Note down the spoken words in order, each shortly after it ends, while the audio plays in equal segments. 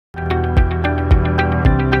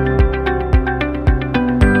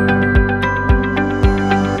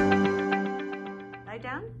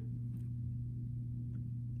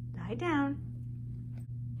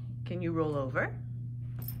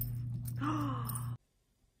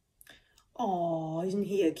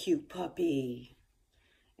he a cute puppy?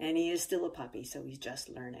 And he is still a puppy, so he's just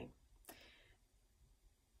learning.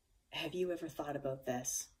 Have you ever thought about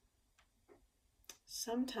this?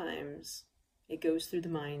 Sometimes it goes through the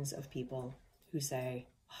minds of people who say,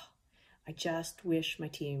 oh, I just wish my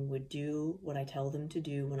team would do what I tell them to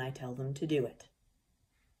do when I tell them to do it.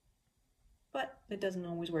 But it doesn't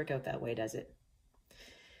always work out that way, does it?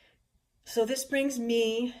 So this brings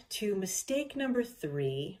me to mistake number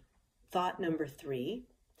 3, thought number 3,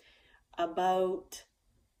 about,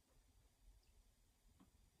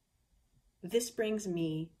 this brings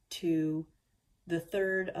me to the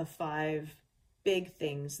third of 5 big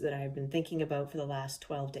things that I've been thinking about for the last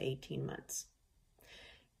 12 to 18 months.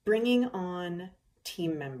 Bringing on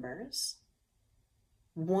team members,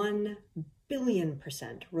 1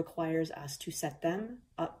 billion% requires us to set them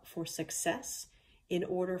up for success in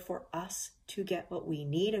order for us to get what we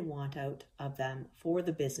need and want out of them for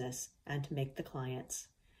the business and to make the clients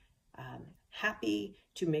happy,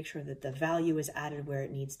 to make sure that the value is added where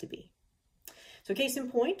it needs to be. So case in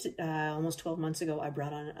point, almost 12 months ago, I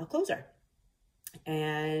brought on a closer.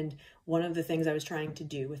 And one of the things I was trying to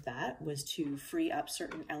do with that was to free up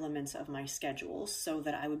certain elements of my schedule so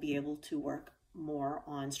that I would be able to work more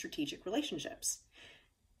on strategic relationships.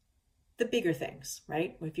 The bigger things,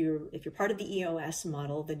 right? If you're part of the EOS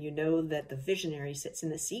model, then you know that the visionary sits in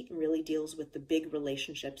the seat and really deals with the big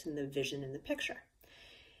relationships and the vision in the picture.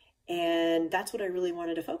 And that's what I really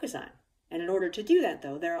wanted to focus on. And in order to do that,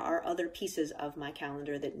 though, there are other pieces of my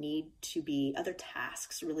calendar that need to be, other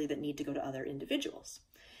tasks really that need to go to other individuals.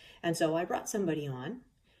 And so I brought somebody on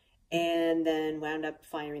and then wound up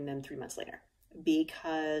firing them 3 months later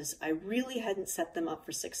because I really hadn't set them up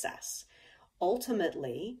for success.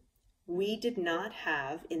 Ultimately, we did not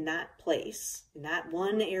have in that place, in that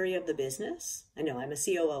one area of the business, I know I'm a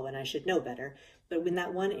COO and I should know better, but in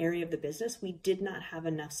that one area of the business, we did not have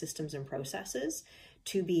enough systems and processes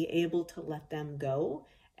to be able to let them go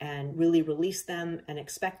and really release them and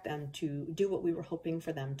expect them to do what we were hoping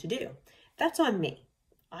for them to do. That's on me.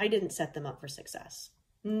 I didn't set them up for success.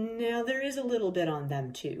 Now, there is a little bit on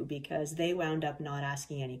them too, because they wound up not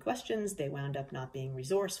asking any questions. They wound up not being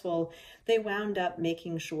resourceful. They wound up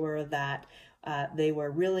making sure that they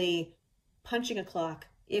were really punching a clock,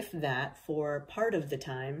 if that, for part of the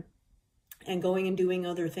time, and going and doing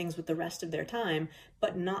other things with the rest of their time,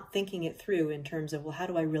 but not thinking it through in terms of, well, how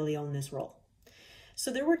do I really own this role?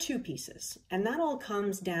 So there were 2 pieces, and that all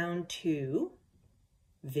comes down to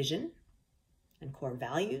vision and core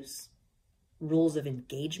values, rules of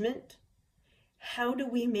engagement. How do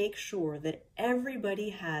we make sure that everybody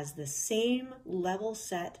has the same level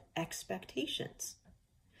set expectations?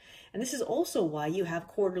 And this is also why you have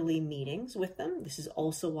quarterly meetings with them. This is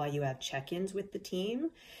also why you have check-ins with the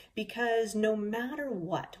team, because no matter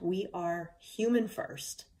what, we are human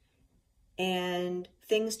first, and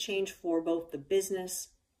things change for both the business,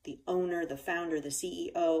 the owner, the founder, the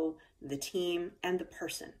CEO, the team, and the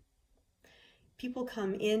person. People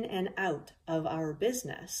come in and out of our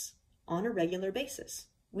business on a regular basis.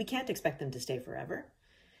 We can't expect them to stay forever,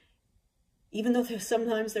 even though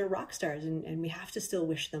sometimes they're rock stars and we have to still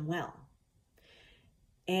wish them well.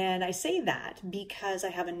 And I say that because I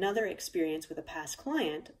have another experience with a past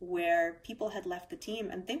client where people had left the team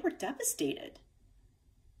and they were devastated.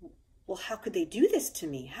 Well, how could they do this to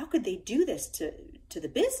me? How could they do this to the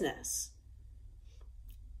business?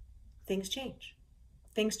 Things change.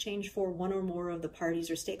 Things change for one or more of the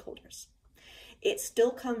parties or stakeholders. It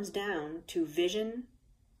still comes down to vision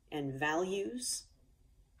and values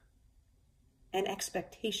and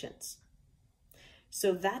expectations.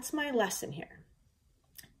 So that's my lesson here.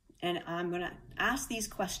 And I'm going to ask these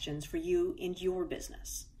questions for you in your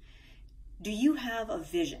business. Do you have a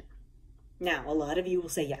vision? Now, a lot of you will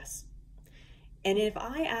say yes. And if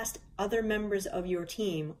I asked other members of your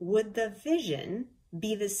team, would the vision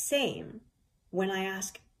be the same when I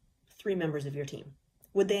ask 3 members of your team?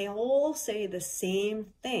 Would they all say the same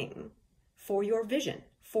thing for your vision,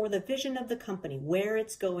 for the vision of the company, where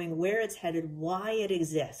it's going, where it's headed, why it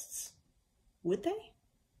exists? Would they?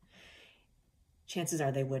 Chances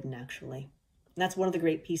are they wouldn't, actually. And that's one of the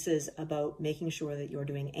great pieces about making sure that you're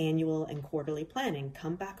doing annual and quarterly planning.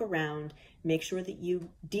 Come back around, make sure that you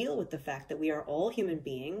deal with the fact that we are all human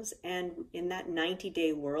beings, and in that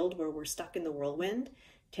 90-day world where we're stuck in the whirlwind,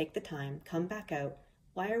 take the time, come back out.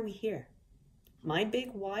 Why are we here? My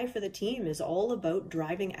big why for the team is all about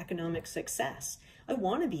driving economic success. I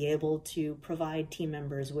want to be able to provide team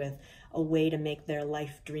members with a way to make their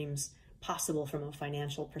life dreams possible from a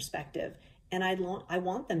financial perspective. And I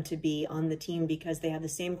want them to be on the team because they have the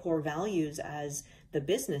same core values as the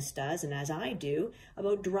business does, and as I do,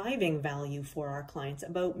 about driving value for our clients,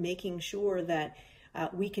 about making sure that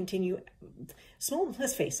we continue.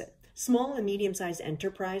 Let's face it, small and medium-sized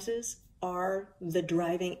enterprises are the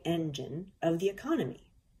driving engine of the economy.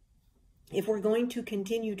 If we're going to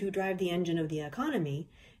continue to drive the engine of the economy,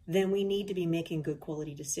 then we need to be making good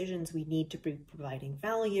quality decisions. We need to be providing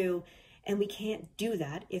value, and we can't do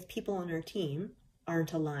that if people on our team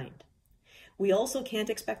aren't aligned. We also can't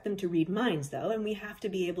expect them to read minds, though, and we have to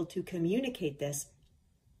be able to communicate this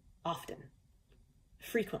often,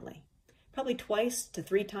 frequently, probably 2 to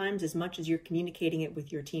 3 times as much as you're communicating it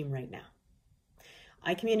with your team right now.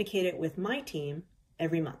 I communicate it with my team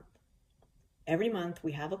every month. Every month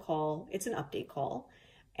we have a call, it's an update call,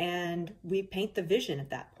 and we paint the vision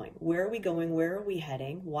at that point. Where are we going? Where are we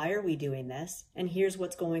heading? Why are we doing this? And here's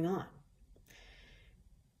what's going on.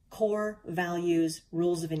 Core values,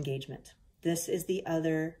 rules of engagement. This is the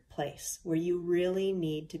other place where you really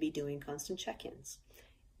need to be doing constant check-ins.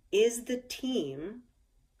 Is the team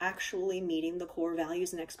actually meeting the core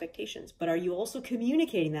values and expectations? But are you also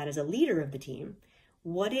communicating that as a leader of the team,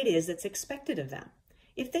 what it is that's expected of them?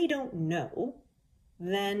 If they don't know,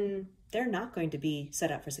 then they're not going to be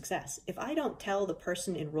set up for success. If I don't tell the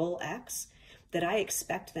person in role X that I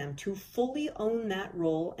expect them to fully own that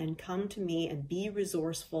role and come to me and be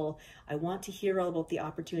resourceful, I want to hear all about the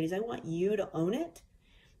opportunities, I want you to own it,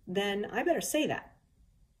 then I better say that.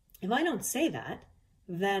 If I don't say that,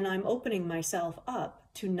 then I'm opening myself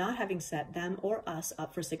up to not having set them or us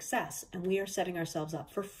up for success, and we are setting ourselves up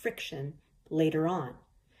for friction later on.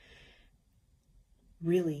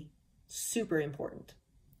 Really super important.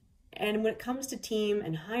 And when it comes to team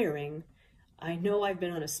and hiring, I know I've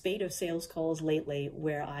been on a spate of sales calls lately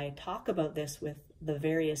where I talk about this with the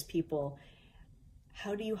various people.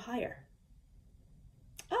 How do you hire?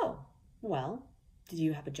 Oh, well, did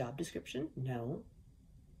you have a job description? No.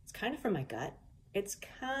 It's kind of from my gut. It's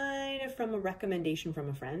kind of from a recommendation from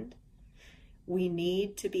a friend. We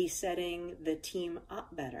need to be setting the team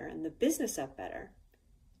up better and the business up better.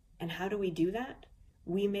 And how do we do that?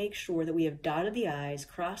 We make sure that we have dotted the I's,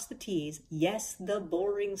 crossed the T's. Yes, the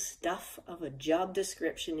boring stuff of a job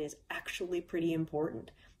description is actually pretty important,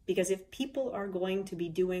 because if people are going to be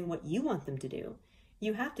doing what you want them to do,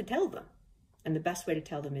 you have to tell them. And the best way to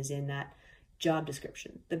tell them is in that job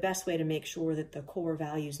description. The best way to make sure that the core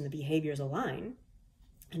values and the behaviors align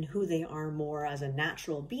and who they are more as a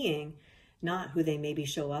natural being, not who they maybe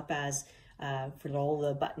show up as for all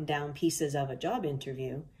the button-down pieces of a job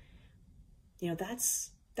interview. You know,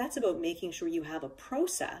 that's about making sure you have a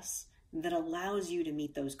process that allows you to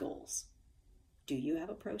meet those goals. Do you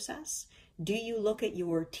have a process? Do you look at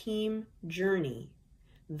your team journey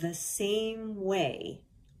the same way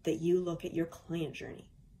that you look at your client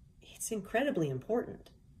journey? It's incredibly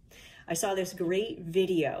important. I saw this great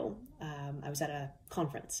video. I was at a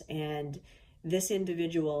conference, and this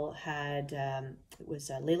individual had, it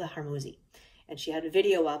was Leila Harmouzi. And she had a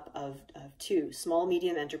video up of 2 small,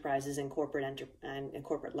 medium enterprises and corporate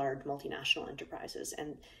large multinational enterprises.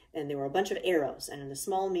 And there were a bunch of arrows. And in the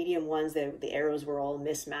small, medium ones, the arrows were all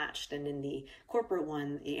mismatched. And in the corporate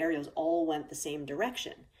one, the arrows all went the same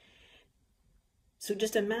direction. So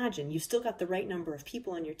just imagine, you've still got the right number of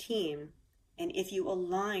people on your team. And if you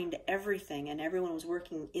aligned everything and everyone was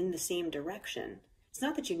working in the same direction, it's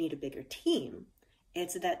not that you need a bigger team.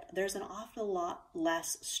 It's that there's an awful lot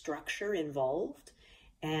less structure involved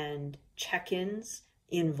and check-ins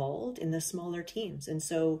involved in the smaller teams. And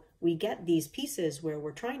so we get these pieces where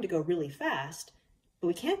we're trying to go really fast, but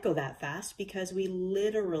we can't go that fast because we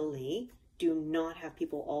literally do not have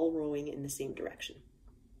people all rowing in the same direction.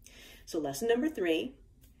 So lesson number 3,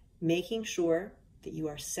 making sure that you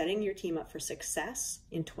are setting your team up for success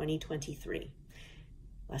in 2023.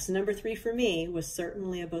 Lesson number 3 for me was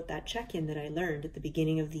certainly about that check-in that I learned at the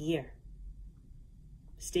beginning of the year.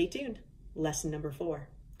 Stay tuned. Lesson number 4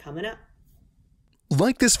 coming up.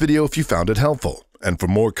 Like this video if you found it helpful. And for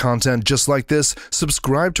more content just like this,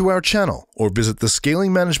 subscribe to our channel or visit the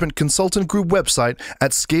Scaling Management Consultant Group website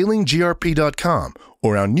at scalinggrp.com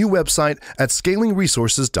or our new website at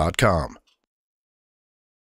scalingresources.com.